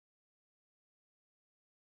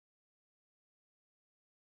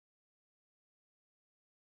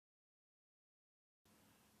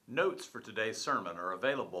Notes for today's sermon are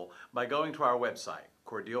available by going to our website,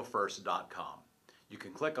 cordelefirst.com. You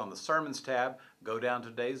can click on the Sermons tab, go down to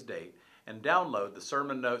today's date, and download the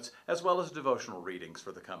sermon notes as well as devotional readings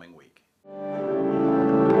for the coming week. Amen.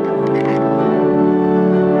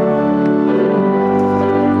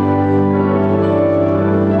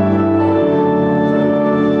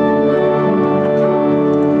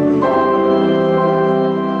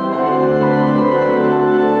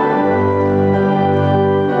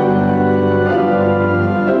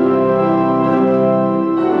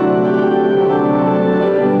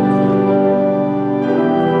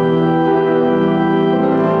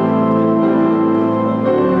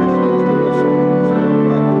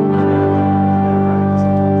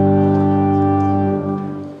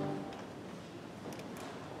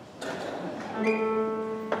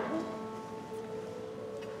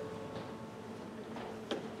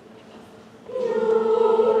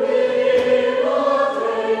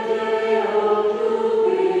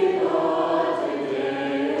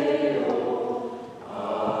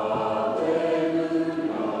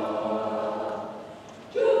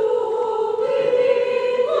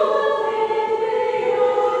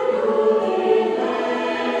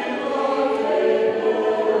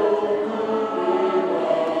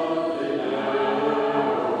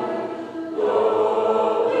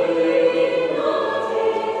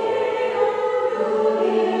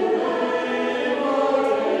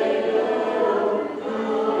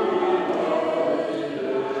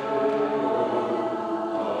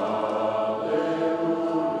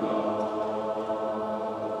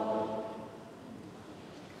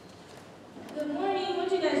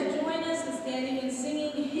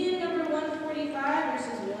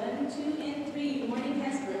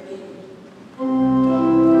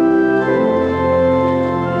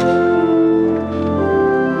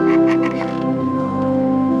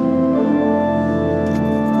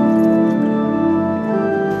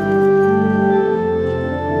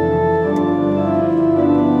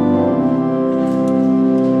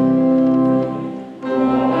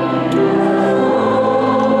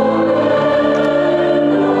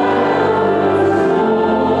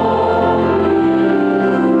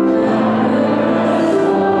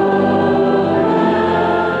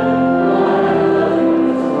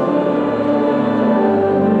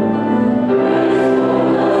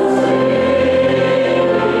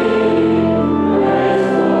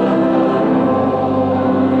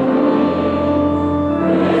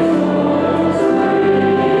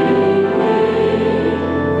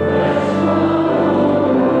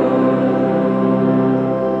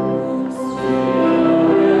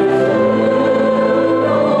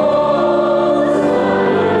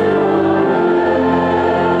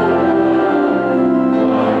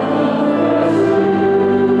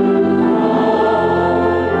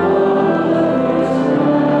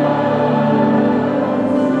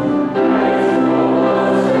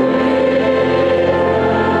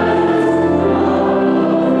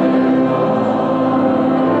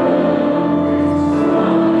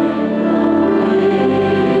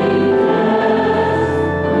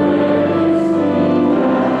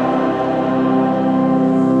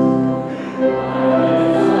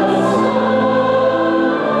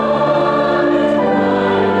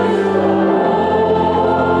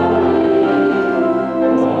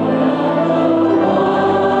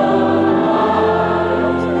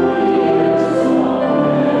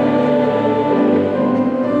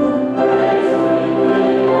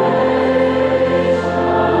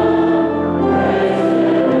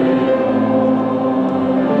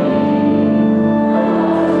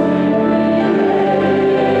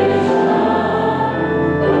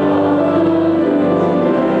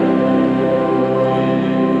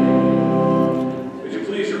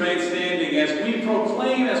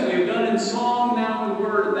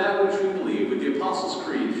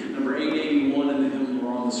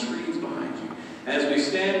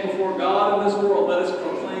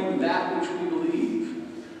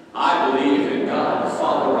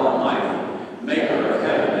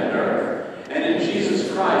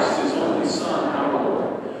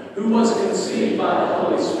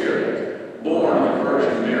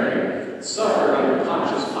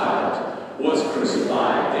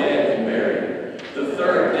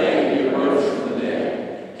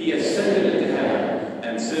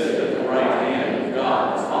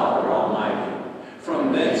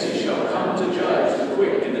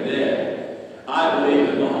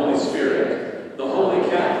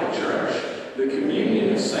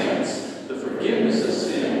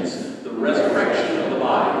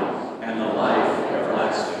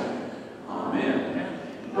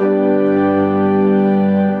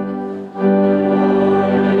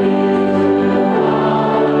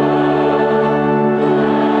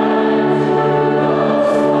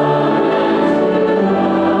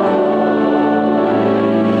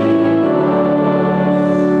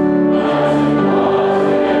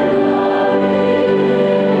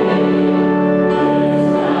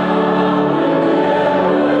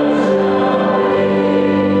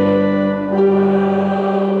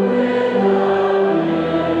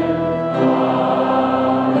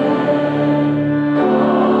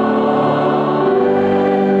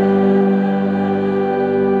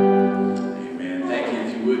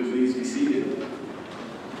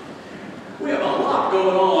 lot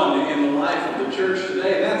going on in the life of the church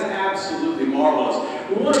today, and that's absolutely marvelous.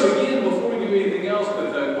 We want to begin, before we do anything else,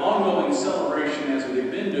 with an ongoing celebration, as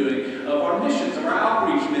we've been doing, of our missions, of our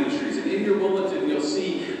outreach ministries. And in your bulletin, you'll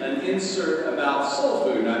see an insert about soul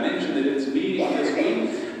food. And I mentioned that it's meeting this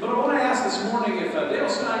week. But I want to ask this morning if Dale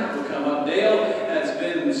Steiner would come up. Dale has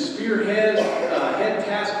been spearhead, head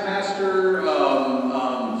taskmaster,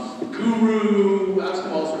 guru, I've seen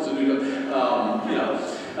all sorts of new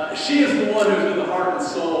she is the one who's been the heart and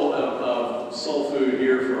soul of soul food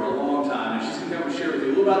here for a long time. And she's going to come and share with you a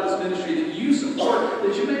little about this ministry that you support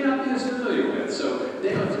that you may not be as familiar with. So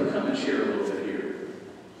Dale, if you'll come and share a little bit here.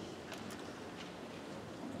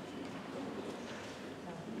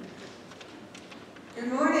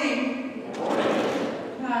 Good morning. Good morning.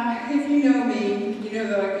 If you know me, you know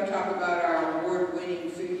that I can talk about our award-winning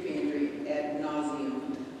food pantry ad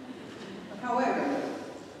nauseum. However,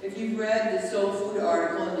 if you've read the Soul Food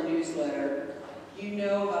article in the newsletter, you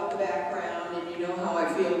know about the background and you know how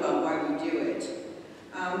I feel about why we do it.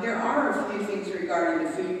 There are a few things regarding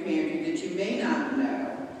the food pantry that you may not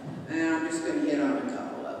know, and I'm just going to hit on a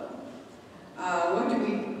couple of them. What do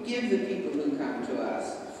we give the people who come to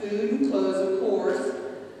us? Food and clothes, of course,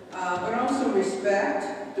 but also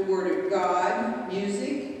respect, the Word of God,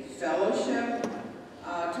 music, fellowship,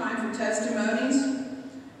 time for testimonies,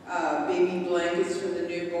 baby blankets for the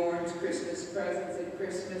newborns, Christmas presents at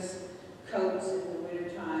Christmas, coats in the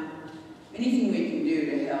wintertime, anything we can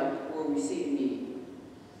do to help where we see a need.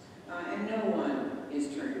 And no one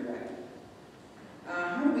is turned away.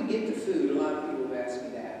 How do we get the food? A lot of people have asked me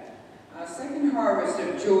that. Second Harvest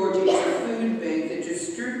of Georgia is a food bank that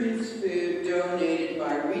distributes food donated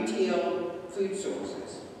by retail food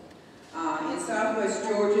sources. In southwest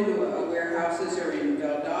Georgia, the warehouses are in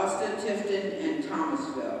Valdosta, Tifton, and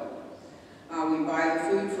Thomasville. We buy the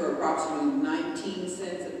food for approximately 19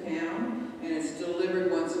 cents a pound, and it's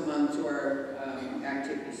delivered once a month to our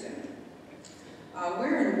activity center.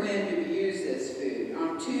 Where and when do we use this food?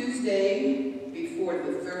 On Tuesday before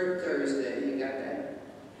the third Thursday. You got that?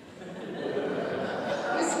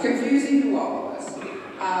 It's confusing to all of us.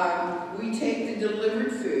 We take the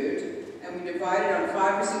delivered food and we divide it on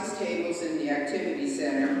 5 or 6 tables in the activity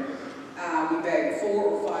center. We bag 4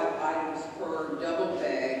 or 5 items per double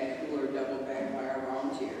bag, who are double bagged by our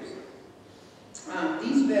volunteers.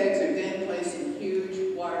 These bags are then placed in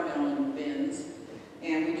huge watermelon bins,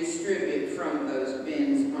 and we distribute from those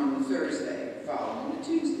bins on the Thursday following the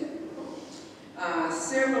Tuesday.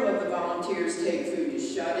 Several of the volunteers take food to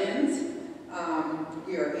shut-ins.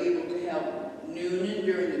 We are able to help Noonan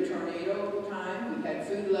during the tornado time. We had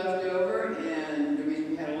food left over, and the reason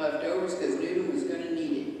we had it left over is because Noonan was going to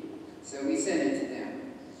need it. So we sent it to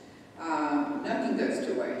them. Nothing goes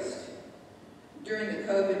to waste. During the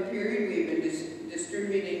COVID period, we've been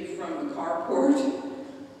distributing from the carport,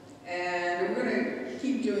 and we're going to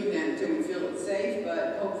keep doing that until we feel it's safe,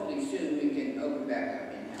 but hopefully soon we can open back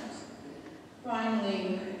up in-house.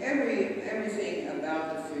 Finally, everything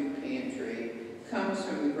about the food pantry comes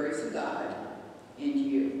from the grace of God and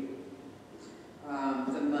you.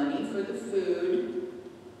 The money for the food,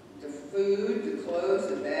 the clothes,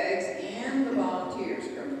 the bags, and the volunteers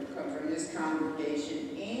come from this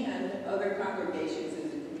congregation and other congregations in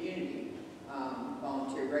the community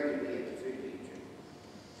volunteer regularly at the food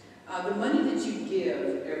pantry. The money that you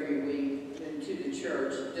give every week to the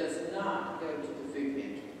church does not go to the food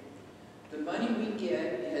pantry. The money we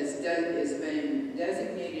get has been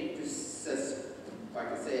designated,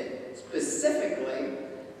 like I said, specifically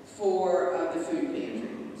for the food pantry.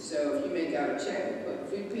 So if you make out a check and put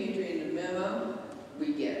food pantry in the memo,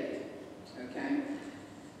 we get it. Okay?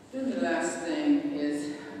 Then the last thing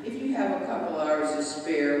is, if you have a couple hours to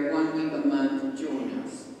spare 1 week a month, join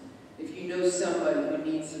us. If you know somebody who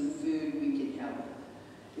needs some food, we can help.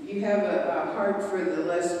 If you have a heart for the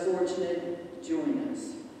less fortunate, join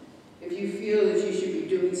us. If you feel that you should be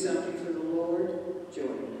doing something for the Lord,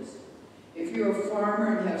 join us. If you're a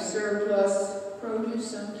farmer and have surplus produce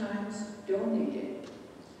sometimes, donate it.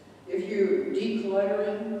 If you're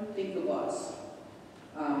decluttering, think of us.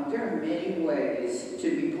 There are many ways to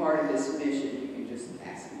be part of this mission. You can just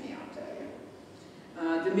ask me, I'll tell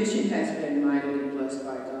you. The mission has been mightily blessed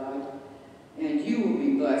by God, and you will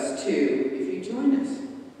be blessed too if you join us.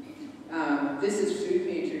 This is Food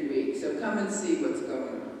Pantry Week, so come and see what's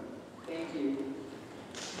going on. Thank you.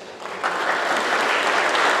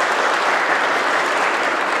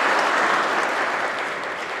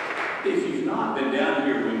 If you've not been down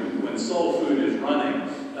here when soul food is running,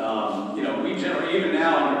 we generally, even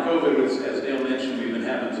now under COVID, as Dale mentioned, we've been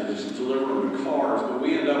having to just deliver them to cars, but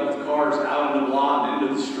we end up with cars out in the block and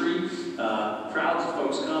into the street. Crowds of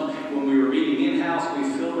folks come. When we were meeting in-house,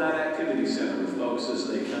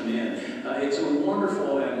 it's a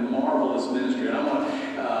wonderful and marvelous ministry. And I want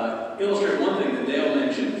to illustrate one thing that Dale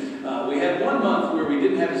mentioned. We had one month where we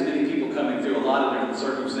didn't have as many people coming through, a lot of different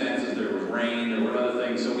circumstances. There was rain, there were other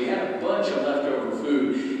things, so we had a bunch of leftover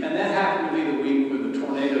food. And that happened to be the week when the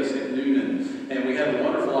tornadoes hit Noonan. And we had a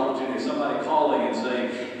wonderful opportunity of somebody calling and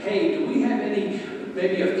saying, hey, do we have any,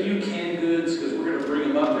 maybe a few canned goods, because we're going to bring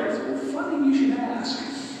them up there. I said, well, funny you should ask.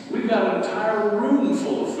 We've got an entire room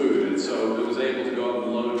full of food, and so it was able to go up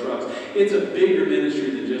and load trucks. It's a bigger ministry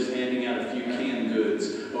than just handing out a few canned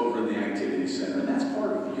goods over in the activity center, and that's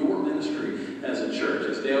part of your ministry as a church.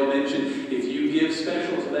 As Dale mentioned, if you give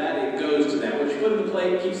special to that, it goes to that. What you put in the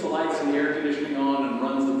plate keeps the lights and the air conditioning on and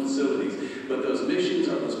runs the facilities. But those missions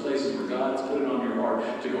are those places where God's put it on your heart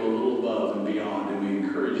to go a little above and beyond, and we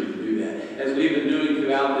encourage you to do that. As we've been doing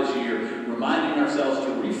throughout this year, reminding ourselves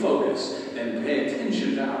to refocus and pay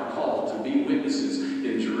attention to our call to be witnesses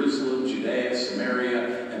in Jerusalem, Judea,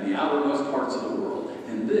 Samaria, and the outermost parts of the world.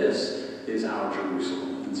 And this is our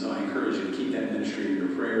Jerusalem. And so I encourage you to keep that ministry in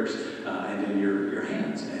your prayers and in your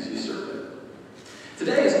hands as you serve it.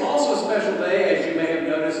 Today is also a special day, as you may have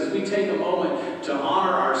noticed, as we take a moment to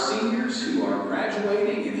honor our seniors who are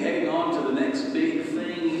graduating and heading on to the next big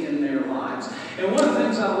thing in their lives. And one of the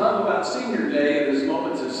things I love about Senior Day and this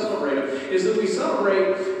moment to celebrate them is that we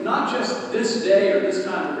celebrate not just this day or this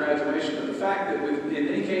time of graduation, but the fact that in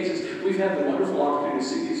many cases we've had the wonderful opportunity to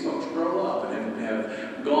see these folks grow up and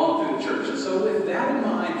have gone through the church. And so with that in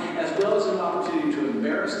mind, as well as an opportunity to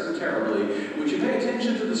embarrass them terribly, would you pay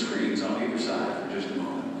attention to the screens on either side for just a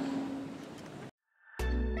moment?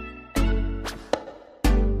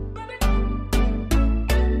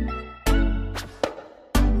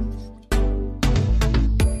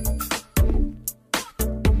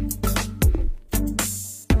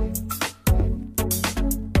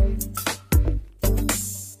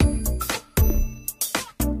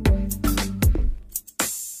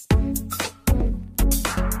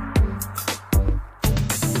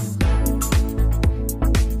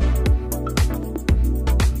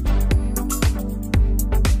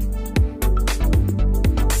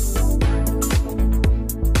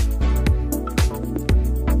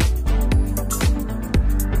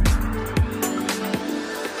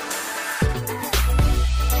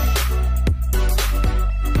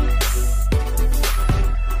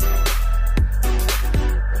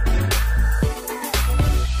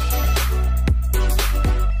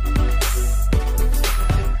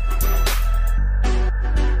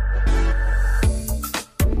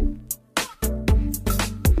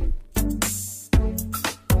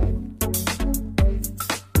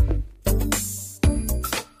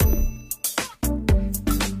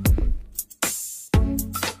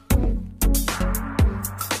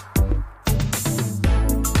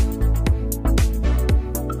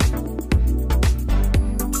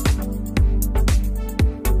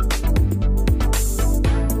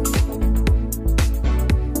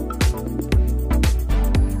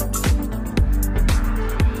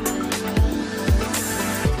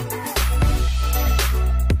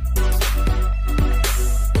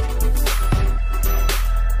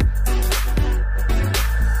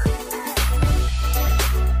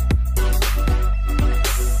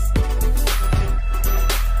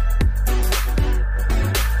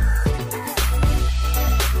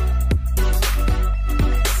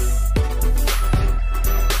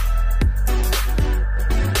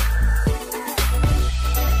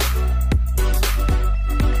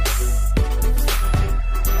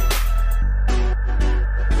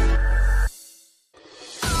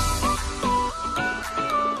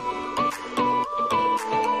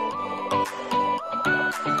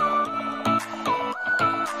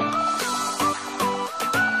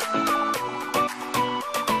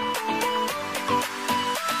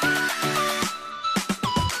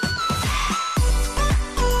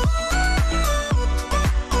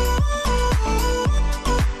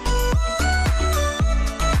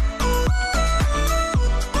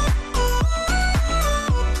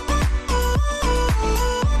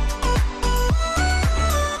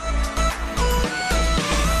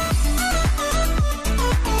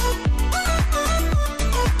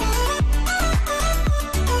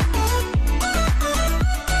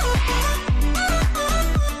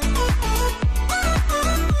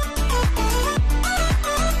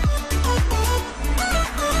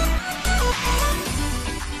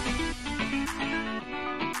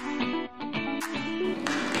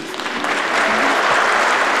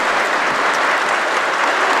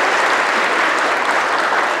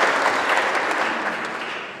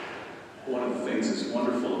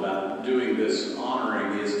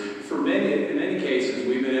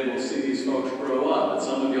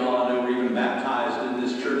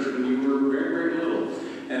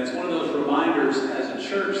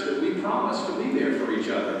 church that we promise to be there for each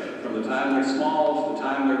other from the time they're small to the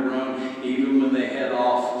time they're grown, even when they head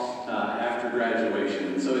off after graduation.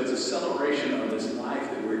 And so it's a celebration of this life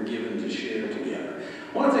that we're given to share together.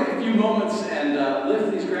 I want to take a few moments and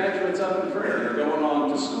lift these graduates up in prayer. They're going on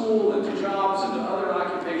to school and to jobs and to other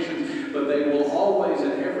occupations, but they will always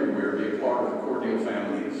and everywhere be a part of the Cordele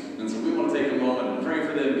family. And so we want to take a moment and pray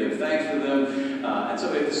for them, give thanks for them. And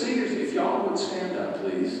so if the singers, if y'all would stand up,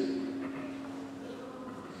 please.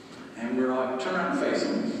 And we're turn around and face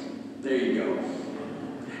them. There you go.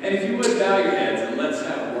 And if you would, bow your heads and let's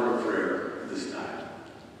have a word of prayer this time.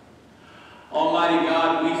 Almighty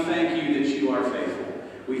God, we thank you that you are faithful.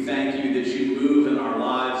 We thank you that you move in our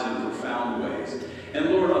lives in profound ways. And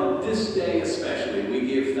Lord, on this day especially, we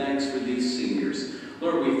give thanks for these seniors.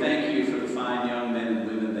 Lord, we thank you for the fine young men and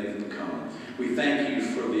women they've become. We thank you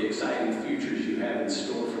for the exciting futures you have in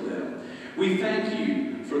store for them. We thank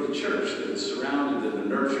you for the church that has surrounded them and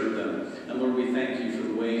nurtured them. And Lord, we thank you for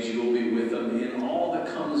the ways you'll be with them in all that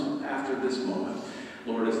comes after this moment.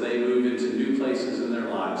 Lord, as they move into new places in their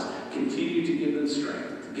lives, continue to give them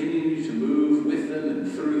strength. Continue to move with them and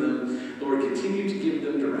through them. Lord, continue to give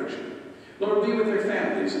them direction. Lord, be with their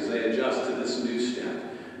families as they adjust to this new step.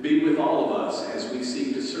 Be with all of us as we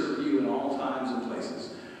seek to serve you in all times and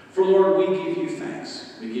places. For Lord, we give you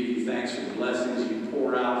thanks. We give you thanks for the blessings you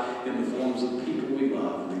pour out in the forms of people we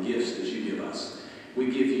love and the gifts that you give us. We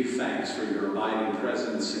give you thanks for your abiding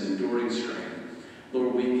presence and enduring strength.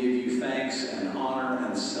 Lord, we give you thanks and honor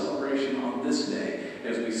and celebration on this day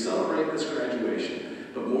as we celebrate this graduation.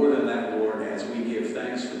 But more than that, Lord, as we give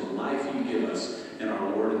thanks for the life you give us in our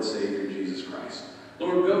Lord and Savior, Jesus Christ.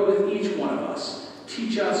 Lord, go with each one of us.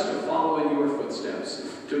 Teach us to follow in your footsteps,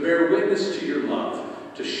 to bear witness to your love,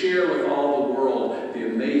 to share with all the world the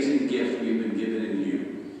amazing gift we've been given in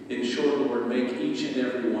you. In short, Lord, make each and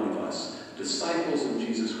every one of us disciples of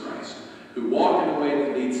Jesus Christ, who walk in a way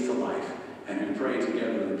that leads to life, and who pray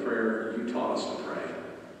together the prayer you taught us to pray.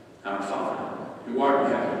 Our Father, who art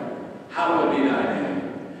in heaven, hallowed be thy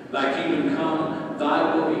name. Thy kingdom come,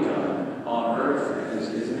 thy will be done, on earth as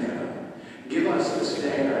it is in heaven. Give us this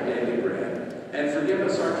day our daily bread, and forgive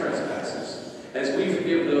us our trespasses, as we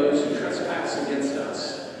forgive those who trespass against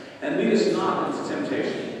us. And lead us not into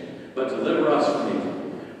temptation, but deliver us from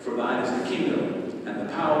evil. For thine is the kingdom, and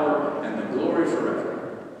the power, and the glory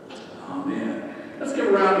forever. Amen. Let's give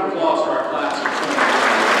a round of applause for our class.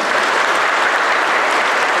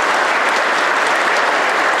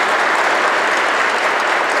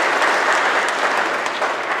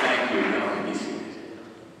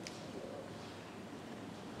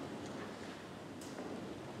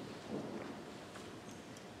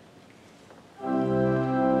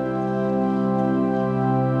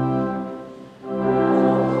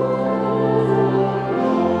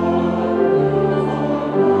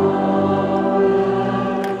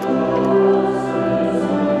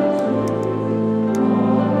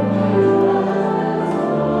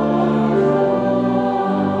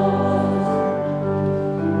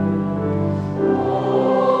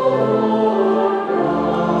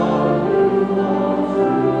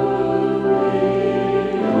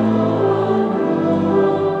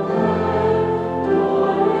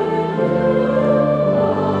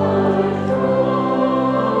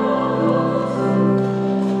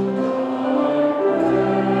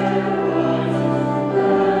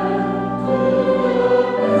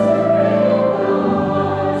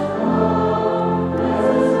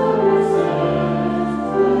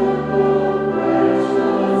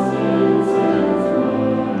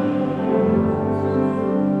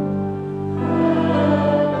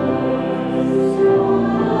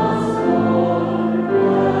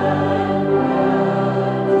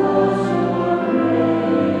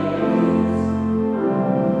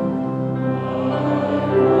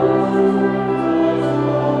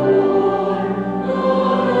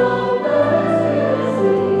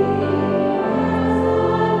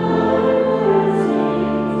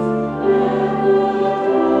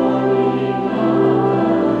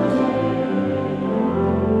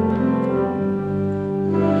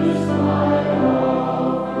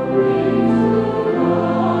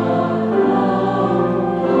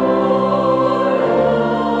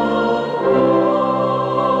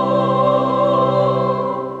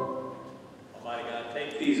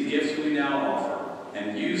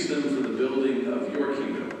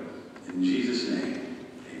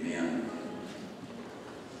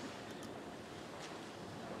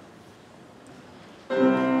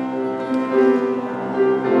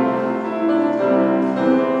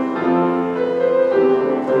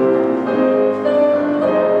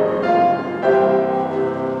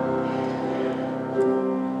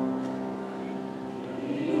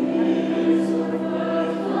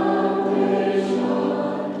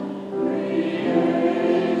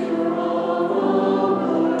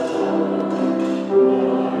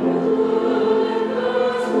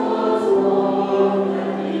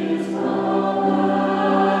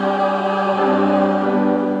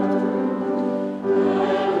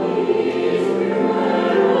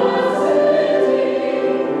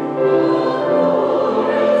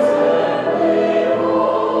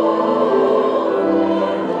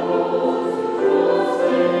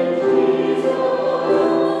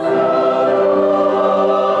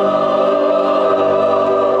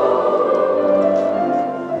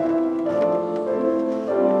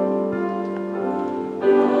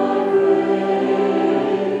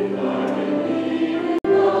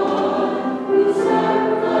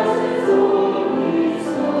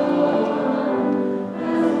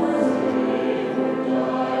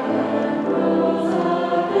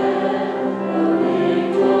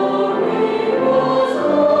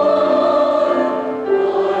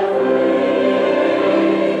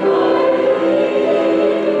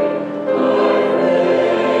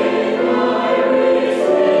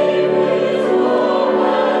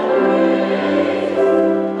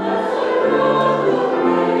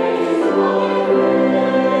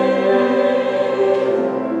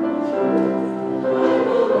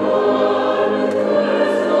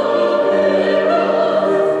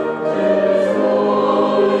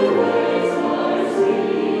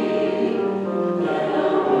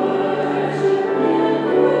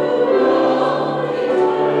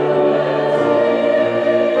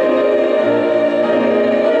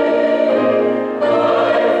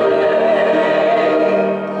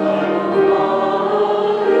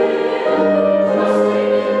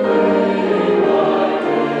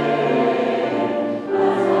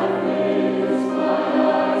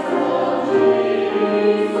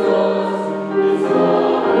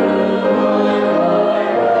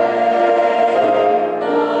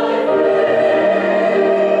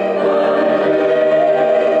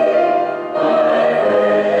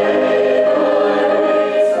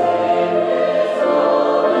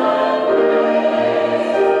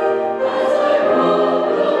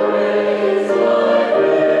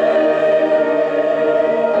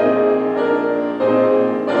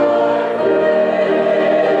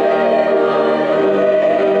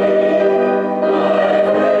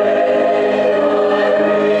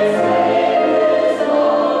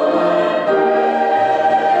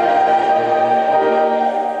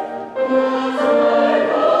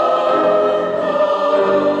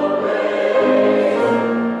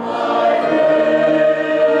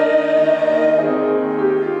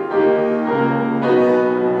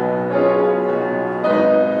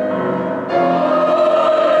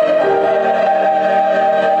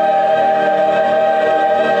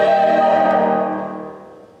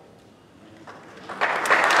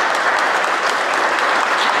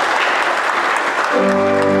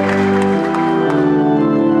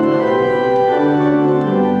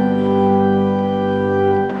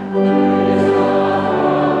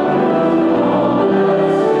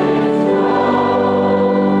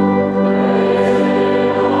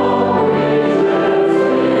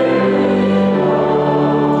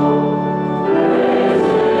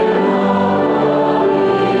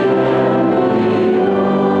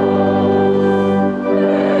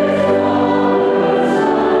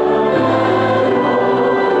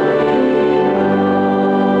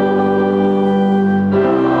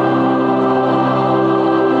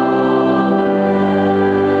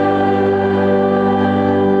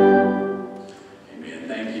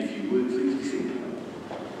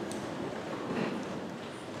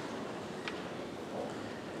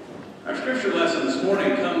 Our scripture lesson this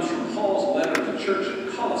morning comes from Paul's letter to the church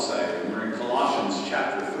at Colossae. We're in Colossians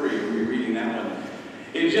chapter 3. We'll be reading that one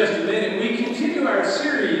in just a minute. We continue our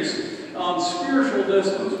series on spiritual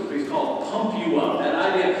disciplines, which we call Pump You Up. That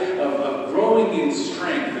idea of growing in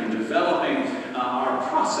strength and developing our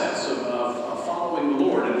process of following the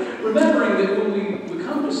Lord. And remembering that when we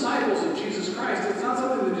become disciples of Jesus Christ, it's not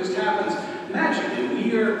something that just happens magically.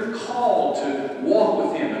 We are called to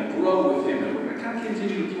walk with Him and grow with Him. And we're going to kind of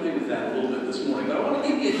continue to play with that a little bit this morning. But I want to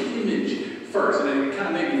give you an image first, and it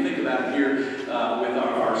kind of made me think about it here with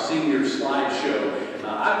our senior slideshow.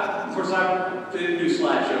 Of course, I didn't do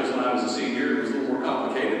slideshows when I was a senior. It was a little more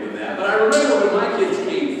complicated than that. But I remember when my kids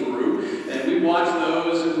came through, and we watched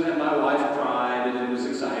those, and my wife cried, and it was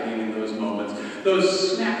exciting in those moments.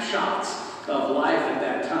 Those snapshots of life at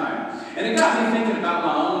that time. And it got me thinking about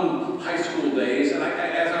my own high school days, and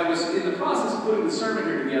as I was in the process of putting the sermon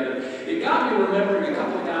here together, it got me remembering a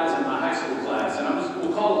couple of guys in my high school class, and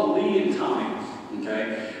we'll call them Lee and Tommy.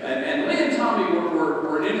 Okay? And Lee and Tommy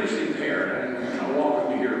were an interesting pair, and kind of walk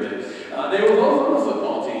with me here a bit. They were both on the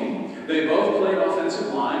football team. They both played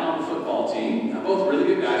offensive line on the football team. Both really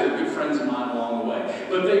good guys. They're good friends of mine along the way.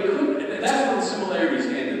 But they couldn't, that's where the similarities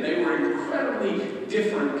ended. They were incredibly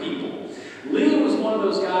different people. Lee was one of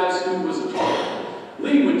those guys who was a talker.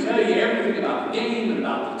 Lee would tell you everything about the game and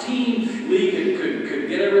about the team. Lee could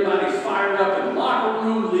get everybody fired up in the locker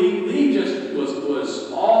room. Lee just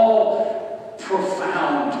was all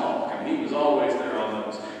profound talk. I mean, he was always there on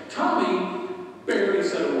those. Tommy barely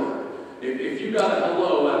said a word. If you got a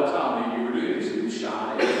hello out of Tommy, you were doing it. He was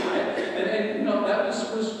shy and quiet. And you know, that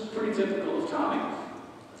was pretty typical of Tommy.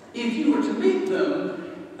 If you were to meet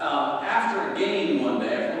them after a game one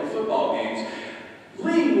day, after one of the football games,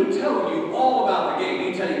 Lee would tell you all about the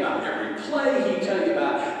game. He'd tell you about every play. He'd tell you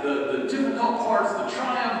about the difficult parts, the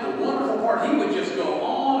triumph, the wonderful part. He would just go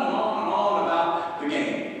on and on and on about the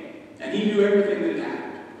game. And he knew everything that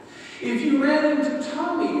happened. If you ran into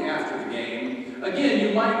Tommy after the game, again,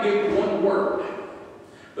 you might get one word.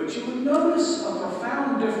 But you would notice a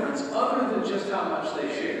profound difference other than just how much they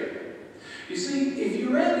shared. You see, if you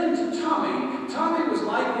ran into Tommy was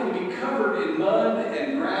likely to be covered in mud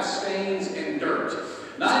and grass stains and dirt.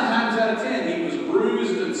 9 times out of 10, he was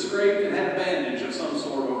bruised and scraped and had a bandage of some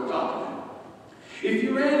sort over top of him. If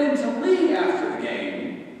you ran into Lee after the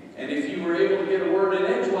game, and if you were able to get a word in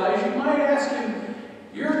edgewise, you might ask him,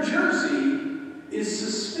 "Your jersey is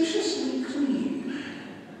suspiciously clean."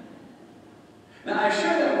 Now, I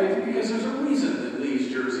share that with you because there's a reason that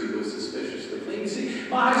Lee's jersey was suspiciously clean. You see,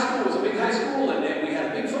 my high school was a big high school, and we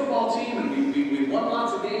had a big football team, and we won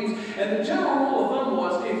lots of games. And the general rule of thumb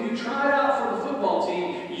was, if you tried out for the football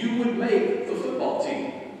team, you would make the football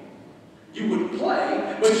team. You wouldn't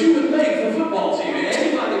play, but you would make the football team, and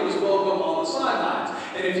anybody was welcome on the sidelines.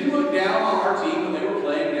 And if you look down on our team when they were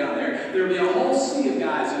playing down there, there would be a whole sea of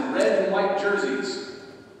guys in red and white jerseys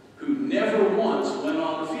who never once went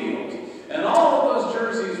on the field. And all of those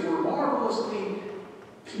jerseys were marvelously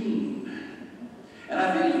clean. And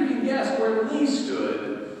I think you can guess where Lee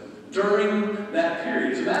stood during that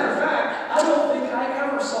period. As a matter of fact, I don't think I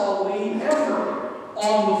ever saw Lee ever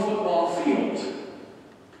on the football field.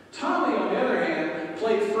 Tommy, on the other hand,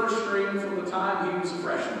 played first string from the time he was a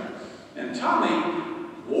freshman. And Tommy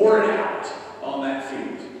wore it out on that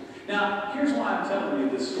field. Now, here's why I'm telling you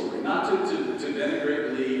this story. Not to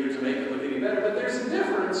denigrate Lee or to make it look any better, but there's a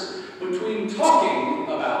difference between talking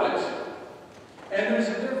about it and there's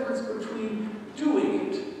a difference between doing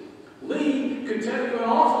it. Lee could tell you an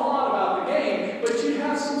awful lot about the game, but you'd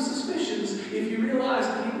have some suspicions if you realized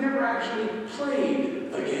that he'd never actually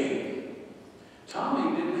played the game.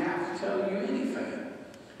 Tommy didn't have to tell you anything.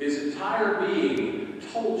 His entire being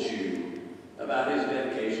told you about his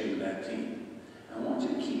dedication to that team. I want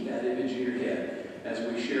you to keep that image in your head as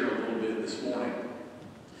we share a little bit this morning.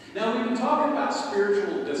 Now, we've been talking about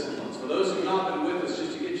spiritual disciplines. For those who have not been with us,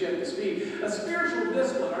 just to get you up to speed, a spiritual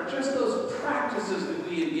discipline are just those practices that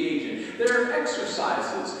we engage in. They're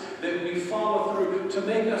exercises that we follow through to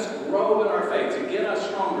make us grow in our faith, to get us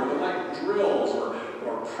stronger. They're like drills or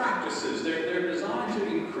practices. They're designed to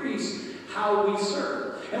increase how we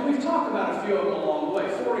serve. And we've talked about a few of them along the way.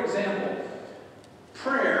 For example,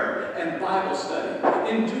 prayer and Bible study.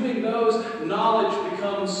 In doing those, knowledge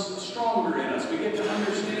becomes stronger in us. We get to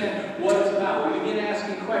understand what it's about. We begin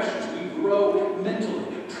asking questions. We grow mentally.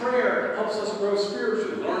 Prayer helps us grow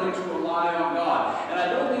spiritually, learning to rely on God. And I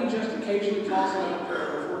don't mean just occasionally tossing up a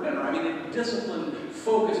prayer before dinner. I mean a disciplined,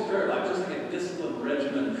 focused prayer life, just like a disciplined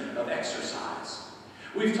regimen of exercise.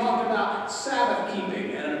 We've talked about Sabbath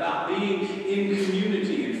keeping and about being in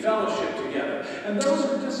community and fellowship together. And those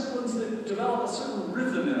are disciplines that develop a certain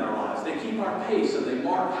rhythm in our lives. our pace and they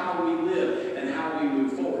mark how we live and how we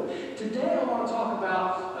move forward. Today I want to talk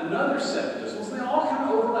about another set of disciplines. They all kind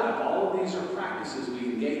of overlap. All of these are practices we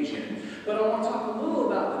engage in. But I want to talk a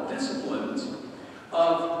little about the disciplines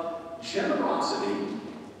of generosity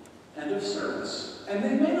and of service. And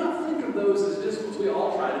they may not think of those as disciplines. We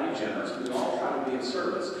all try to be generous. We all try to be of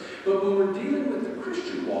service. But when we're dealing with the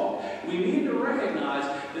Christian walk, we need to recognize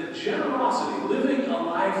that generosity, living a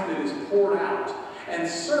life that is poured out, and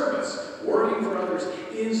service, working for others,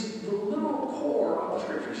 is the literal core of the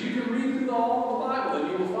Scriptures. You can read through all of the Bible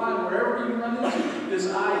and you will find wherever you run into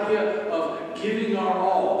this idea of giving our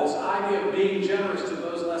all, this idea of being generous to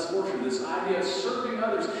those less fortunate, this idea of serving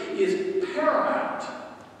others is paramount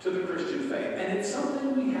to the Christian faith. And it's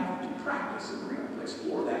something we have to practice, and we're going to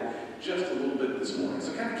explore that just a little bit this morning.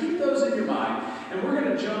 So kind of keep those in your mind, and we're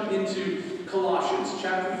going to jump into Colossians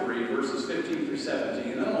chapter 3, verses 15 through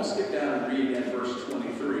 17, and then I'll skip down and read at verse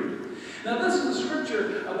 23. Now this is a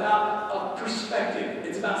scripture about a perspective.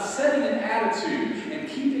 It's about setting an attitude and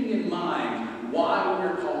keeping in mind why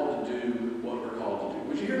we're called to do what we're called to do.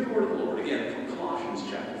 Would you hear the word of the Lord again from Colossians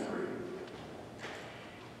chapter 3?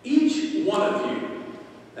 Each one of you,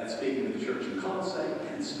 that's speaking to the church in Colossae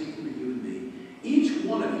and speaking to you and me, each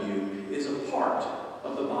one of you is a part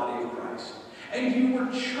of the body of Christ. And you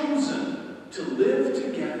were chosen to live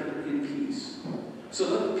together in peace. So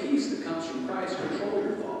let the peace that comes from Christ control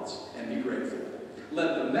your thoughts and be grateful.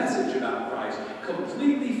 Let the message about Christ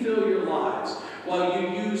completely fill your lives while you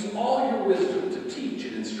use all your wisdom to teach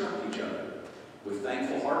and instruct each other. With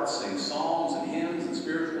thankful hearts, sing psalms and hymns and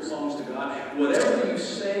spiritual songs to God. Whatever you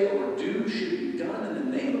say or do should be done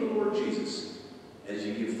in the name of the Lord Jesus, as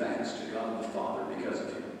you give thanks to God the Father because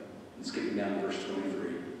of him. And skipping down to verse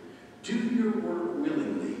 23. Do your work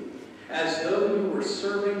willingly, as though you were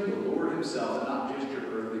serving the Lord himself and not just your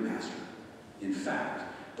earthly master. In fact,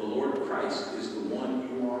 the Lord Christ is the one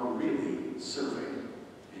you are really serving,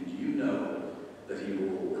 and you know that he will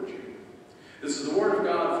reward you. This is the word of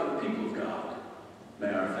God for the people of God.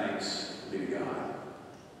 May our thanks be to God.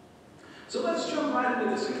 So let's jump right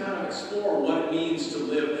into this and kind of explore what it means to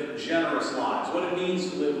live generous lives, what it means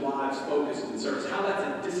to live lives focused in service, how that's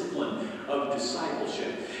a discipline of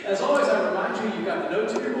discipleship. As always, I remind you, you've got the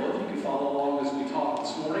notes in your bulletin. You can follow along as we talk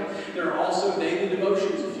this morning. There are also daily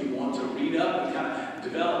devotions if you want to read up and kind of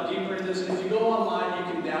develop deeper into this. And if you go online,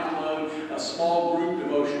 you can download a small group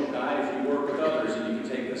devotional guide if you work with others, and you can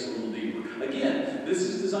take this a little deeper. Again, this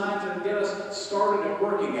is designed to get us started at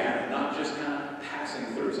working at it, not just kind of passing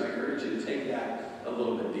through. So I encourage you to take that a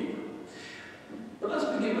little bit deeper. But let's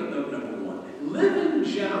begin with note number one. Living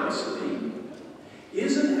generously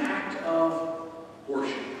is an act of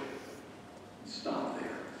worship. Stop there.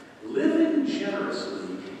 Living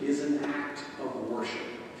generously is an act of worship.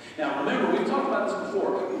 Now remember, we've talked about this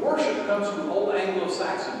before. Worship comes from Old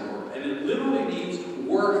Anglo-Saxon word, and it literally means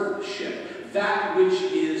worth-ship, that which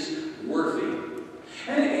is worthy.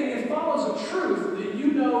 And it follows a truth that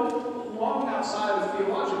you know long outside of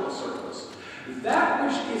theological circles. That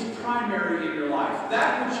which is primary in your life,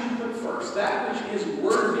 that which you put first, that which is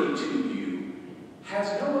worthy to you,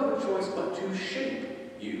 has no other choice but to shape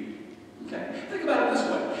you. Okay? Think about it this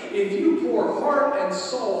way. If you pour heart and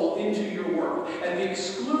soul into your work, at the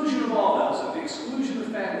exclusion of all else, at the exclusion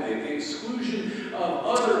of family, at the exclusion of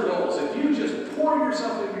other goals, if you just pour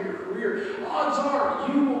yourself into your career, odds are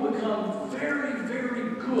you will become very,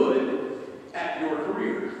 very good at your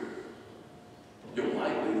career. You'll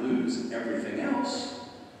likely lose everything else,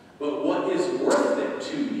 but what is worth it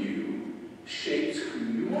to you shapes who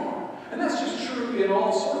you are. And that's just true in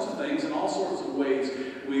all sorts of things, in all sorts of ways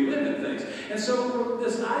we live in things. And so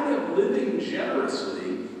this idea of living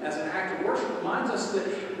generously as an act of worship reminds us that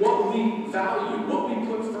what we value, what we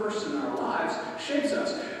put first in our lives, shapes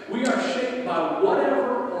us. We are shaped by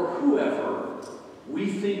whatever or whoever we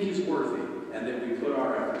think is worthy and that we put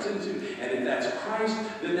our efforts into. And if that's Christ,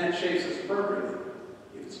 then that shapes us appropriately.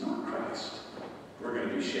 If it's not Christ, we're going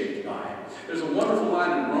to be shaped by it. There's a wonderful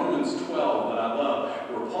line in Romans 12 that I love,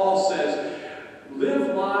 where Paul says,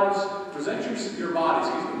 live lives, present your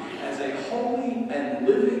bodies, as a holy and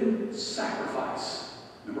living sacrifice.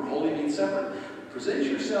 Remember, holy means separate. Present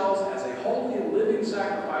yourselves as a holy and living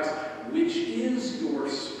sacrifice, which is your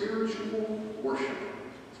spiritual worship.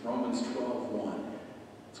 It's Romans 12:1.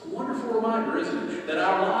 It's a wonderful reminder, isn't it, that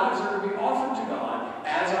our lives are to be offered to God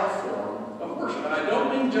as our form of worship. And I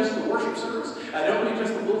don't mean just the worship service. I don't mean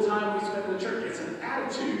just the little time we spend in the church. It's an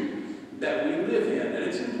attitude that we live in, and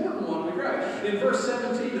it's an important one we grab. In verse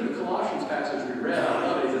 17 of the Colossians passage we read, I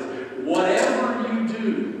love it. It says, whatever you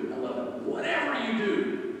do, I love it, whatever you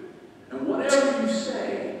do, and whatever you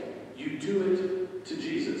say, you do it to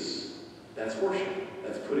Jesus. That's worship.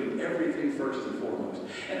 That's putting everything first and foremost.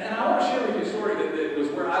 And I want to share with you a story that was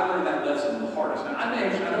where I learned that lesson the hardest. Now, I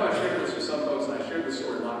know I've shared this with some folks, and I shared this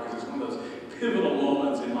story a lot because it's one of those pivotal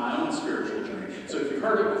moments in my own spiritual journey. So if you've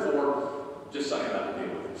heard it before, just suck it up and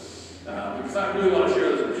deal with it. Because I really want to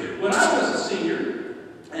share this with you. When I was a senior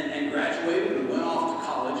and graduated and went off to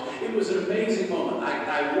college, it was an amazing moment.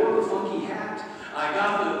 I wore the funky hat. I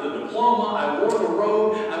got the diploma. I wore the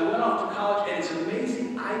robe. I went off to college, and it's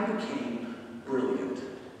amazing. I became brilliant.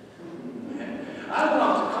 I went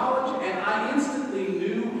off to college, and I instantly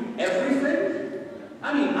knew everything.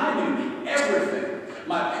 I mean, I knew everything.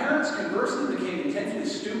 My parents, conversely, became intensely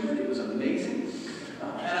stupid. It was amazing.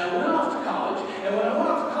 And I went off to college, and when I went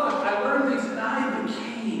off to college, I learned things, and I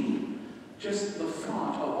became just the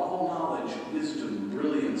font of all knowledge, wisdom,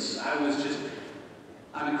 brilliance.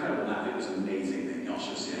 I'm incredible now. It was an amazing thing. Y'all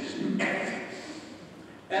should see. I just knew everything.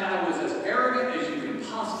 And I was as arrogant as you can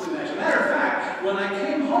possibly imagine. Matter of fact, when I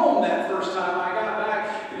came home that first time I got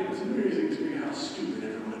back, it was amazing to me how stupid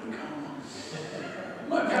everyone had become.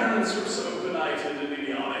 My parents were so benighted and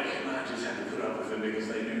idiotic, and I just had to put up with them because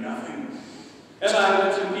they knew nothing. And I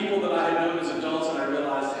went to people that I had known as adults, and I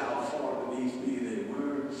realized how far beneath me they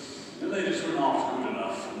were. And they just were not good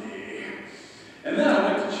enough for me. And then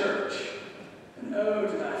I went to church. And oh,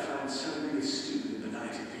 did I find so many stupid,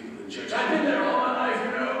 benighted people in church. I'd been there all my life,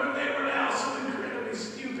 but they were now so incredibly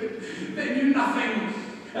stupid. They knew nothing.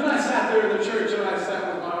 And I sat there in the church, and I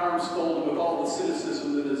sat with my arms folded with all the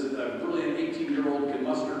cynicism that a brilliant 18-year-old can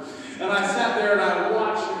muster. And I sat there, and I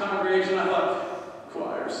watched the congregation, and I thought,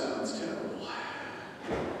 choir sounds terrible.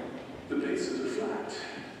 The basses are flat.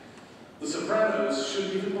 The sopranos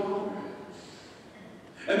shouldn't even bother.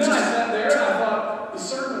 And then I sat there, and I thought, the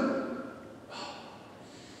sermon,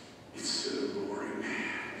 it's so boring.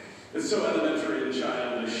 It's so elementary and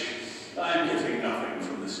childish. I'm getting nothing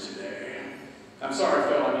from this today. I'm sorry,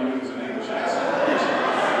 Phil, I'm using an English accent.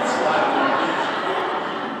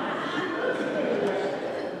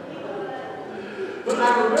 But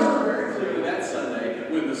I remember very clearly that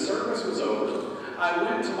Sunday, when the service was over, I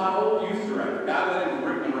went to my old youth director, a guy by the name of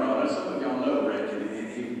Rick Monroe. Some of y'all know Rick, and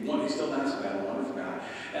he's still nice guy, a wonderful guy.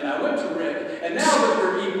 And I went to Rick, and now that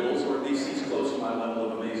we're equals, or at least he's close to my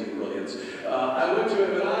level of amazing brilliance, I went to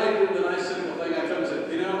him, and I did the nice simple thing. I told him, I said,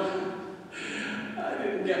 I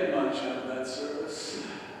didn't get much out of that service.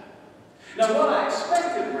 Now, what I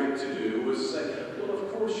expected Rick to do was say, well,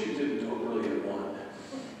 of course you didn't, oh brilliant one.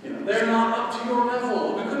 They're not up to your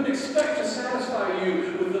level. We couldn't expect to satisfy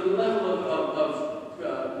you with the level of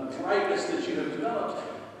brightness that you have developed.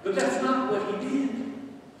 But that's not what he did.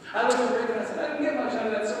 I looked at Rick and I said, I didn't get much out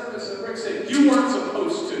of that service. And Rick said, you weren't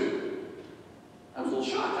supposed to. I was a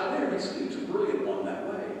little shocked. How dare he speak to a brilliant one that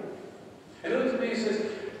way? And he looked at me and says,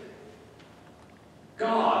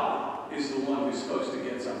 God is the one who's supposed to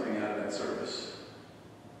get something out of that service.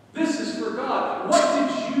 This is for God. What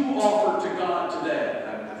did you offer to God today?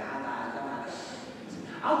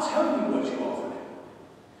 I'll tell you what you offered him.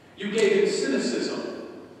 You gave him cynicism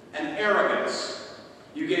and arrogance.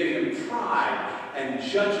 You gave him pride and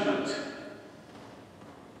judgment.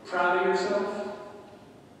 Proud of yourself?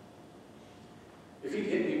 If he'd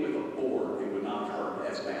hit me with a board, it would not have hurt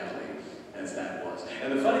as badly as that was.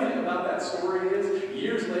 And the funny thing about that story is,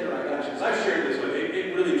 years later I got a chance. I've shared this with you.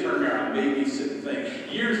 It really turned me around, made me sit and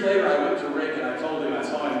think. Years later I went to Rick and I told him, I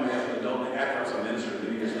saw him as an adult, after I was a minister,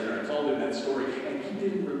 many years later, I told him that story, and he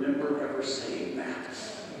didn't remember ever saying that.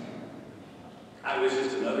 I was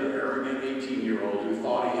just another arrogant 18-year-old who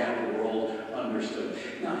thought he had the world understood.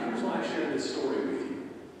 Now here's why I share this story with you.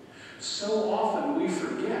 So often we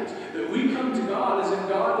forget that we come to God as if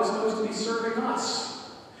God is supposed to be serving us.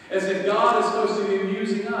 As if God is supposed to be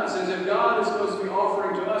amusing us. As if God is supposed to be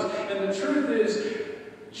offering to us. And the truth is,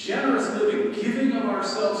 generous living, giving of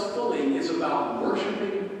ourselves fully, is about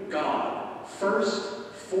worshiping God first,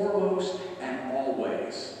 foremost, and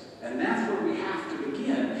always. And that's where we have to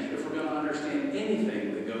begin if we're going to understand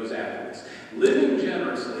anything that goes after this. Living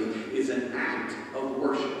generously is an act of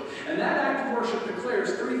worship. And that act of worship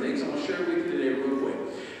declares three things I want to share with you today real quick.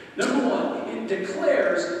 Number one, it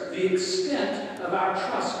declares the extent of our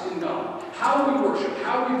trust in God. How we worship,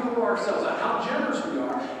 how we pour ourselves out, how generous we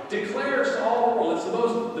are, declares to all the world, it's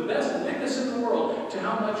the best witness in the world to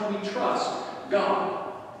how much we trust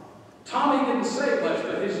God. Tommy didn't say much,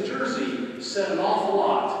 but his jersey said an awful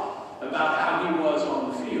lot about how he was on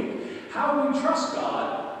the field. How we trust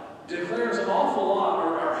God declares an awful lot,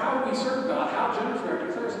 or how we serve God, how generous we are,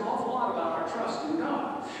 declares an awful lot about our trust in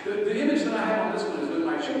God. The image that I have on this one is when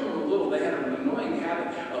my children were little, they had an annoying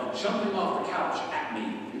habit of jumping off the couch at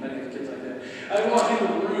me. Anybody have kids like that? I'd walk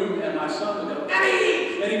into the room and my son would go,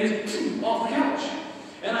 "Daddy!" And he just off the couch.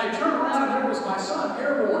 And I turned around and there was my son,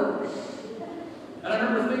 airborne. And I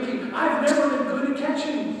remember thinking, I've never been good at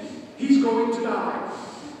catching. He's going to die.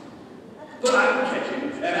 But I would catch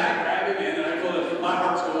him, and I grab him in, and I feel that my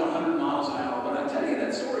heart's going 100 miles an hour. But I tell you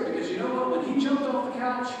that story because you know what? When he jumped off the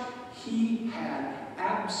couch, he had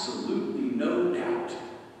absolutely no doubt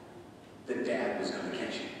that Dad was going to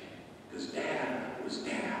catch him. Because Dad was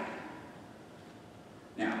Dad.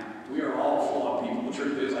 Now, we are all flawed people. The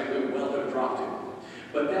truth is, I could well have dropped him.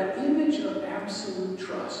 But that image of absolute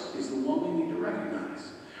trust is the one we need to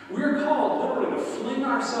recognize. We're called literally to fling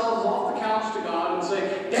ourselves off the couch to God and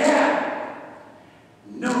say, Dad,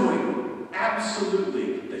 knowing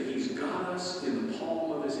absolutely that He's got us in the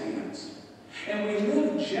palm of His hands. And we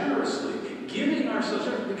live generously, giving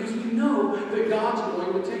ourselves because we know that God's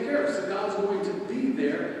going to take care of us, that God's going to be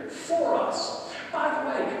there for us. By the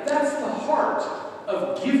way, that's the heart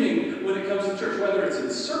of giving when it comes to church, whether it's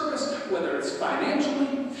in service, whether it's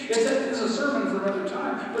financially. It's a sermon for another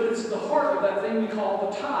time, but it's the heart of that thing we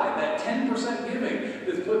call the tithe, that 10% giving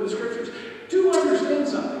that's put in the scriptures. Do understand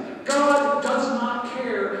something. God does not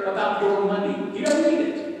care about your money. He doesn't need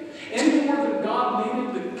it. Any more than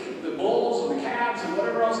God needed the bulls and the calves and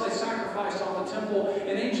whatever else they sacrificed on the temple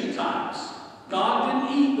in ancient times. God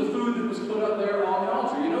didn't eat the food that was put up there on the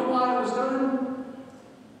altar. You know why it was done?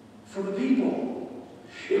 For the people.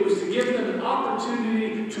 It was to give them an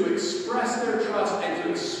opportunity to express their trust and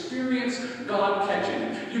to experience God catching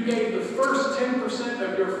them. You gave the first 10%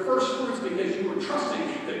 of your first fruits because you were trusting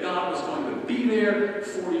that God was going to be there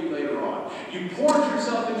for you later on. You poured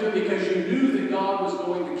yourself into it because you knew that God was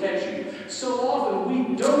going to catch you. So often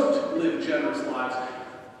we don't live generous lives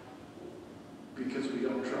because we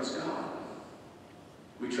don't trust God.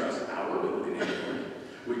 We trust our ability to handle it.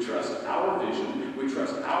 We trust our vision, we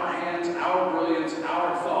trust our hands, our brilliance,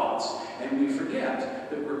 our thoughts, and we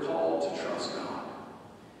forget that we're called to trust God.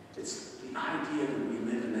 It's the idea that we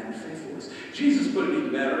live in that faithfulness. Jesus put it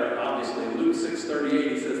even better, obviously. In Luke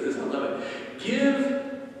 6:38, he says this, I love it. Give,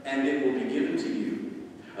 and it will be given to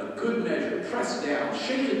you. A good measure, pressed down,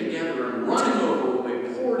 shaken together, and running over will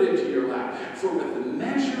be poured into your lap. For with the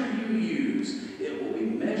measure you use, it will be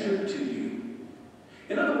measured to you.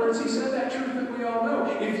 In other words, he said that truth that we all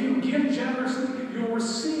know. If you give generously, you'll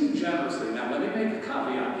receive generously. Now, let me make a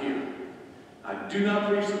caveat here. I do not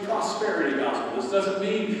preach the prosperity gospel. This doesn't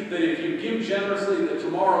mean that if you give generously, that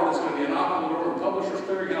tomorrow there's going to be a knock on the door and Publishers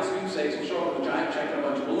Clearinghouse sweepstakes will show up with a giant check and a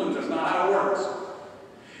bunch of balloons. That's not how it works.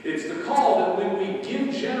 It's the call that when we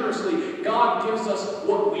give generously, God gives us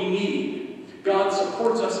what we need. God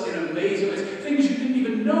supports us in amazing ways. Things you didn't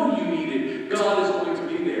even know you needed, God is going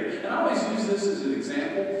to be there. And I always use this as an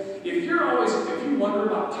example. If you wonder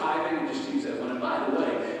about tithing, and just use that one, and by the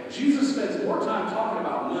way, Jesus spends more time talking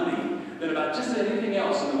about money than about just anything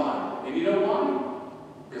else in the Bible. And you know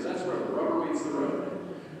why? Because that's where the rubber meets the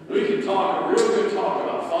road. We can talk a real good talk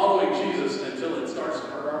about following Jesus until it starts to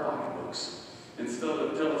hurt our pocketbooks.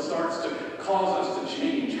 Until it starts to cause us to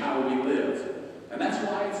change how we live. And that's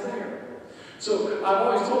why it's there. So I've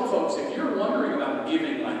always told folks, if you're wondering about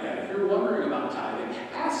giving like that, if you're wondering about tithing,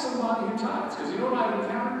 ask somebody who tithes. Because you know what I've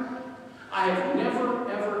encountered? I have never,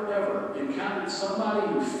 ever, ever encountered somebody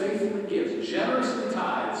who faithfully gives, generously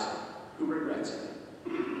tithes, who regrets it.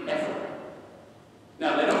 Ever.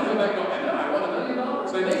 Now, they don't come back going, I want $1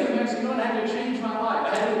 million. They make the next, you know what, I had to change my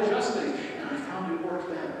life. I had to adjust things. And I found it worked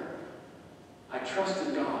better. I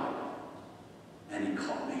trusted God. And He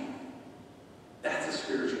caught me. That's a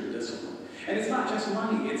spiritual discipline. And it's not just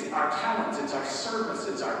money, it's our talents, it's our service,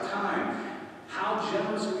 it's our time. How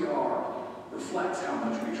generous we are reflects how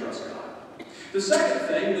much we trust God. The second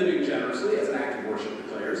thing, living generously, as an act of worship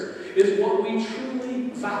declares, is what we truly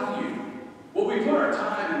value. What we put our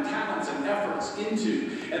time and talents and efforts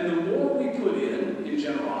into. And the more we put in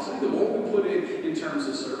generosity, the more we put in terms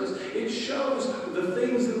of service, it shows the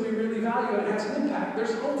things that we really value and it has an impact.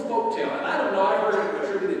 There's an old folk tale, and I don't know, I've heard it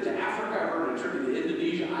attributed to Africa, I've heard it attributed to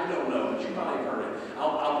Indonesia, I don't know, but you probably have heard it.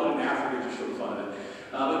 I'll put it in Africa just for the fun of it.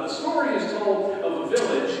 But the story is told of a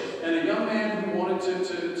village and a young man who wanted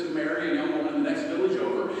to marry a young woman in the next village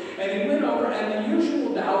over. And he went over, and the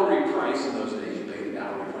usual dowry price in those days, you paid a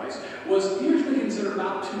dowry price, was usually considered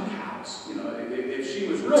about 2 cows. You know, if she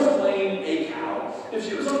was real plain, a cow. If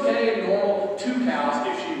she was okay and normal, 2 cows.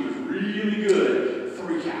 If she was really good,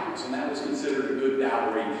 3 cows. And that was considered a good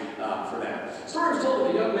dowry for that. The story was told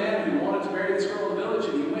of a young man who wanted to marry this girl in the village,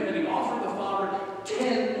 and he went and he offered the father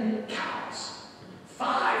 10 cows.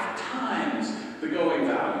 5 times the going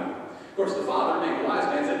value. Of course, the father, being a wise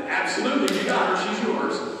man, said, absolutely, you got her, she's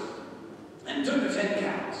yours. And took the 10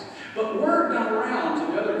 cows. But word got around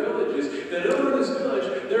to the other villages that over in this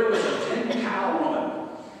village, there was a 10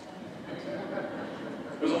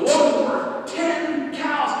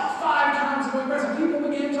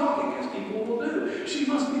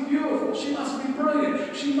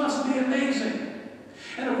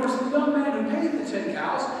 10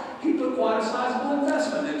 cows, he put quite a sizable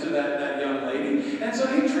investment into that young lady. And so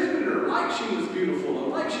he treated her like she was beautiful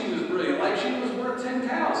and like she was brilliant, like she was worth 10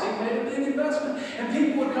 cows. He made a big investment. And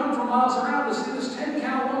people would come from miles around to see this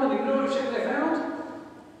 10-cow woman. You know what they found?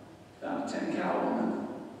 Found a 10-cow woman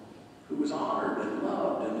who was honored and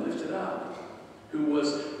loved and lifted up, who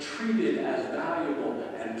was treated as valuable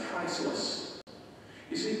and priceless.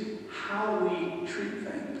 You see, how we treat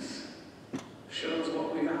things shows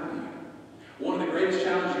what we value. One of the greatest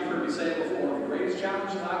challenges, you've heard me say it before, the greatest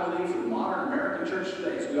challenges I believe for the modern American church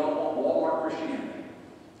today is we all want Walmart Christianity.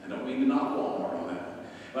 I don't mean to knock Walmart on that.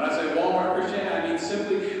 When I say Walmart Christianity, I mean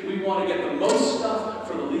simply we want to get the most stuff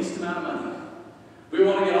for the least amount of money. We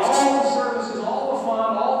want to get all the services, all the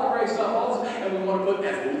fun, all the great stuff, and we want to put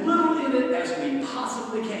as little in it as we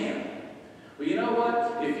possibly can. Well, you know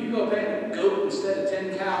what? If you go pay a goat instead of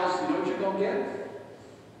 10 cows, you know what you're going to get?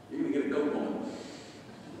 You're going to get a goat woman.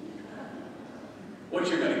 What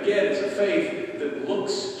you're going to get is a faith that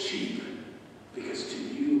looks cheap, because to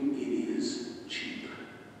you it is cheap.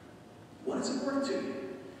 What is it worth to you?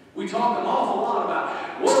 We talk an awful lot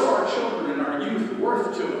about what are our children and our youth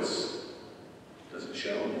worth to us. Does it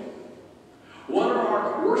show? What are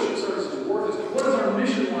our worship services worth to us? What is our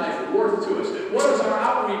mission life worth to us? What is our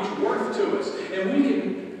outreach worth to us? And we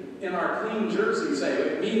can, in our clean jersey, say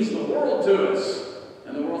it means the world to us.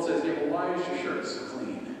 And the world says, yeah, well, why is your shirt so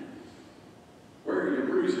clean? Where are your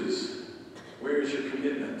bruises? Where is your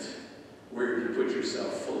commitment? Where have you put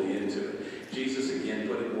yourself fully into it? Jesus again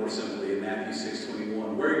put it more simply in Matthew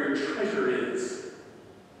 6:21. Where your treasure is,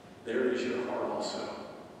 there is your heart also.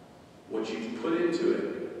 What you put into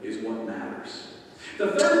it is what matters.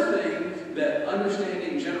 The third thing that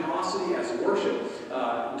understanding generosity as worship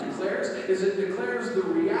declares is it declares the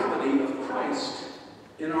reality of Christ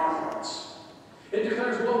in our hearts. It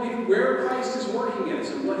declares where Christ is working in us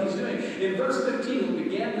and what he's doing. In verse 15, we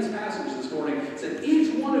began this passage this morning, it said,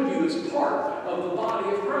 each one of you is part of the body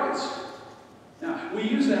of Christ. Now, we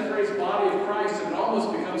use that phrase, body of Christ, and it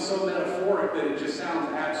almost becomes so metaphoric that it just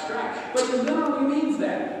sounds abstract. But it literally means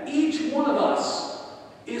that. Each one of us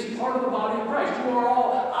is part of the body of Christ. You are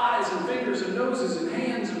all eyes and fingers and noses and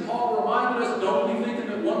hands, and Paul reminded us, don't be thinking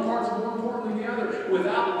that one part's more important than the other.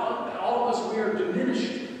 Without all of us, we are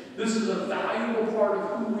diminished. This is a valuable part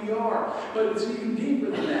of who we are. But it's even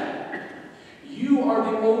deeper than that. You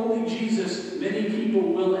are the only Jesus many people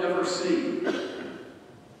will ever see.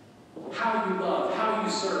 How you love, how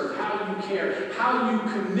you serve, how you care, how you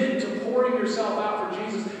commit to pouring yourself out for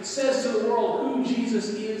Jesus says to the world who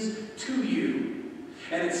Jesus is to you.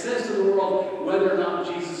 And it says to the world whether or not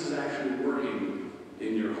Jesus is actually working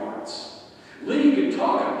in your hearts. Lee could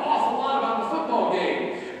talk an awful lot about the football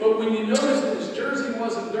game, but when you noticed that his jersey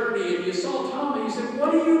wasn't dirty and you saw Tommy, you said,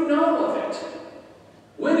 what do you know of it?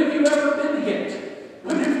 When have you ever been hit?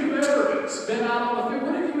 When have you ever been out on the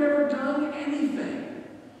field? When have you ever done anything?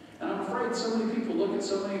 And I'm afraid so many people look at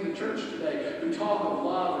so many in the church today who talk of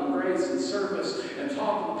love and grace and service and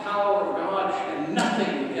talk of the power of God, and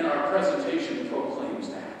nothing in our presentation proclaims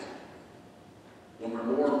that. When we're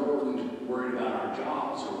more important, worried about our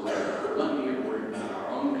jobs or worried about our money or worried about our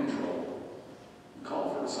own control, the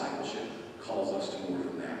call for discipleship calls us to more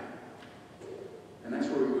than that. And that's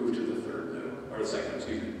where we move to the third note, or the second,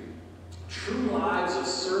 excuse me. True lives of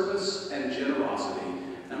service and generosity.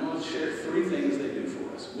 And I'm going to share three things they do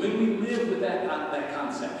for us. When we live with that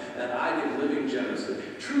concept, that idea of living generously,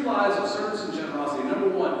 true lives of service and generosity, number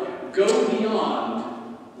one, go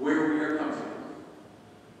beyond where we are comfortable.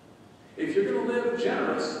 If you're going to live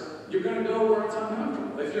generous, you're going to go where it's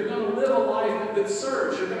uncomfortable. If you're going to live a life that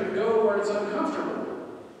serves, you're going to go where it's uncomfortable.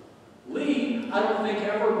 Lee, I don't think,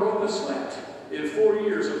 ever broke a sweat in 4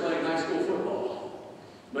 years of playing high school football.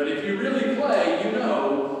 But if you really play, you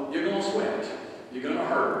know you're going to sweat. You're going to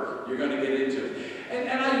hurt. You're going to get into it.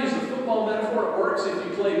 And I use the football metaphor. It works if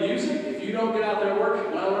you play music. If you don't get out there and work.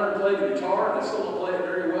 When I learned to play the guitar, and I still don't play it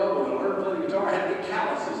very well, but when I learned to play the guitar, I had to get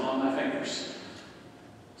calluses on my fingers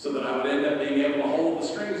so that I would end up being able to hold the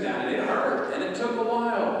strings down. And it hurt, and it took a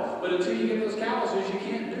while. But until you get those calluses, you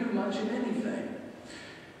can't do much of anything.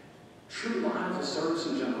 True lives of service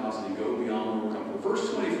and generosity go beyond where we're comfortable.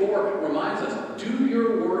 Verse 24 reminds us, do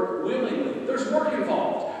your work willingly. There's work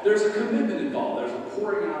involved. There's a commitment involved. There's a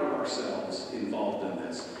pouring out of ourselves involved in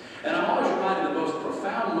this. And I'm always reminded the most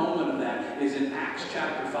profound moment of that is in Acts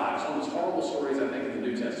chapter 5. It's one of those horrible stories, I think, in the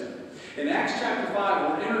New Testament. In Acts chapter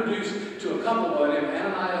 5, we're introduced to a couple by the name of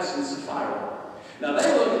Ananias and Sapphira. Now,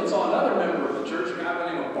 they looked and saw another member of the church, a guy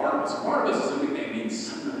by the name of Barnabas. Barnabas is a nickname, means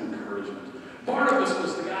son of encouragement. Barnabas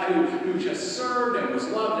was the guy who just served and was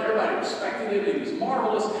loved. Everybody respected him. He was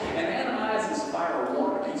marvelous. And Ananias and Sapphira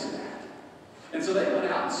wanted a piece of that. And so they went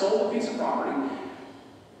out and sold a piece of property,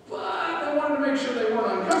 but they wanted to make sure they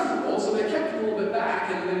weren't uncomfortable, so they kept a little bit back,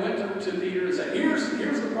 and they went to Peter and said, here's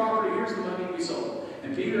the property, here's the money we sold.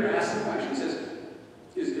 And Peter asked the question, he says,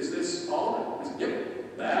 is this all of it? He said,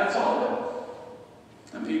 yep, that's all of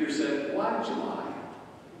it. And Peter said, why did you lie?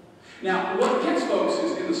 Now, what gets folks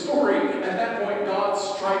is, in the story, at that point, God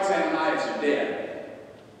strikes Ananias dead.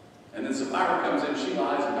 And then Sapphira comes in, she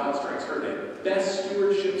lies, and God strikes her dead. Best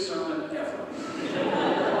stewardship sermon ever.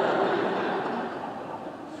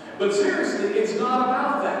 But seriously, it's not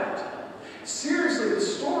about that. Seriously, the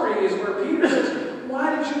story is where Peter says,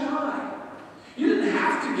 why did you lie? You didn't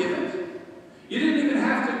have to give it. You didn't even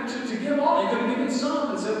have to give all. You could have given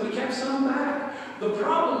some and said, we kept some back. The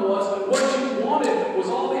problem was that what you wanted was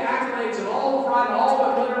all the accolades and all the pride and all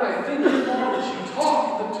the glitter. I think you wanted was you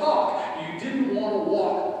talked the talk. You didn't want to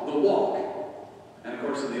walk the walk. And of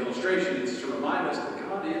course, in the illustration, it's to remind us that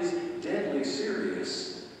God is deadly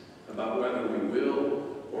serious about whether we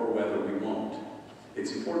will or whether we won't.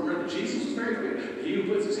 It's important to remember that Jesus was very clear. He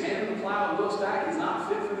who puts his hand in the plow and looks back is not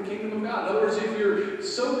fit for the kingdom of God. In other words, if you're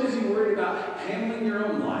so busy worried about handling your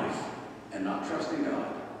own life and not trusting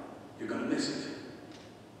God, you're going to miss it.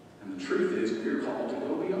 And the truth is, we're called to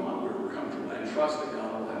go beyond where we're comfortable and trust that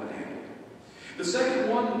God will have it handled. The second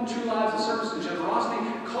one, true lives of service and generosity,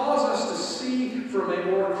 cause us to see from a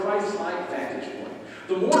more Christ-like vantage point.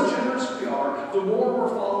 The more generous we are, the more we're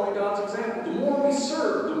following God's example. The more we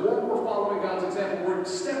serve, the more we're following God's example. We're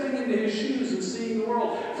stepping into his shoes and seeing the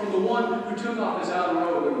world from the one who took off his outer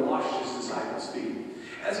robe and washed his disciples' feet.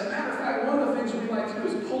 As a matter of fact, one of the things we like to do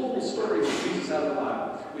is pull little stories of Jesus out of the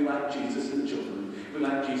Bible. We like Jesus and the children. We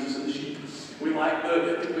like Jesus and the sheep. We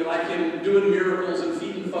like him doing miracles and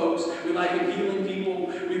feeding folks. We like him healing people.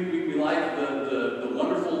 We like the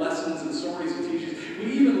wonderful lessons and stories he teaches.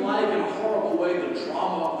 We even like, in a horrible way, the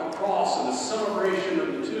drama of the cross and the celebration of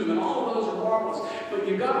the tomb. And all of those are marvelous. But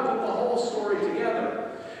you've got to put the whole story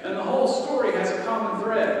together. And the whole story has a common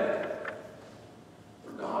thread.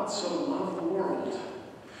 For God so loved the world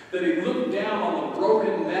that he looked down on the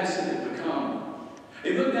broken mess it had become.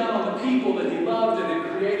 He looked down on the people that he loved and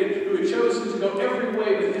had created, who had chosen to go every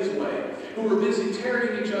way but his way, who were busy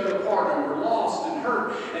tearing each other apart and were lost and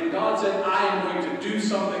hurt. And God said, I am going to do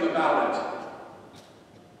something about it.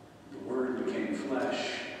 The Word became flesh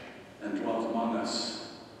and dwelt among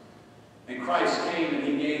us. And Christ came and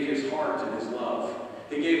he gave his heart and his love.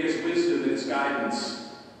 He gave his wisdom and his guidance.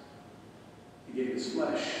 He gave his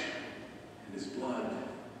flesh and his blood.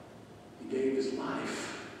 He gave his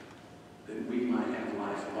life, that we might have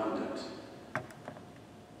life abundant.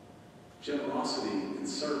 Generosity and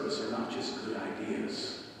service are not just good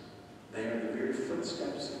ideas. They are the very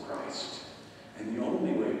footsteps of Christ. And the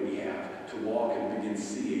only way we have to walk and begin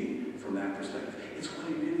seeing from that perspective, it's what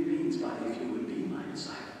he really means by, if you would be my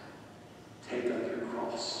disciple, take up your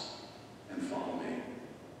cross and follow me.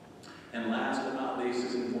 And last but not least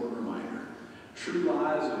is an important reminder. True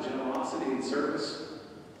lives of generosity and service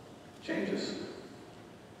changes.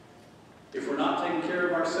 If we're not taking care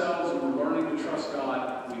of ourselves and we're learning to trust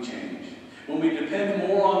God, we change. When we depend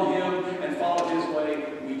more on him and follow his way,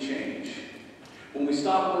 we change. When we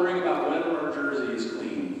stop worrying about whether our jersey is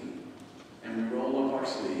clean and we roll up our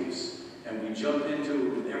sleeves and we jump into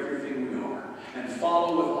it with everything we are and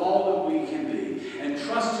follow with all that we can be and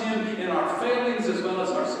trust him in our failings as well as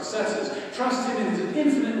our successes, trust him in his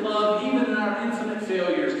infinite love even in our infinite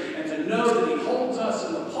failures, and to know that he holds us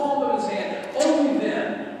in the palm of his hand, only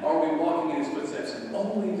then are we walking in his footsteps, and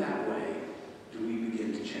only that way do we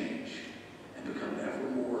begin to change and become ever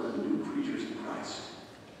more new creatures in Christ,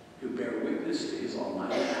 who bear witness to his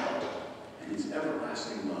almighty power and his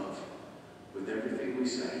everlasting love with everything we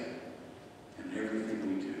say and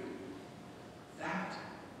everything we do. That,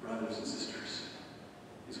 brothers and sisters,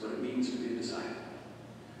 is what it means to be a disciple.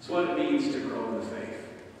 It's what it means to grow in the faith.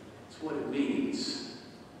 It's what it means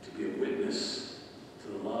to be a witness to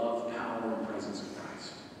the love, power, and presence of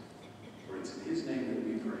Christ. For it's in his name that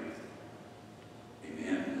we pray.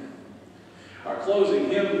 Amen. Our closing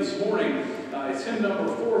hymn this morning is hymn number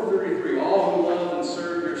 433, All Who Love and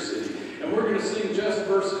Serve Your City. And we're going to sing just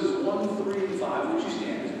verses 1, 3, and 5. Would you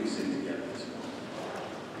stand as we sing together this morning?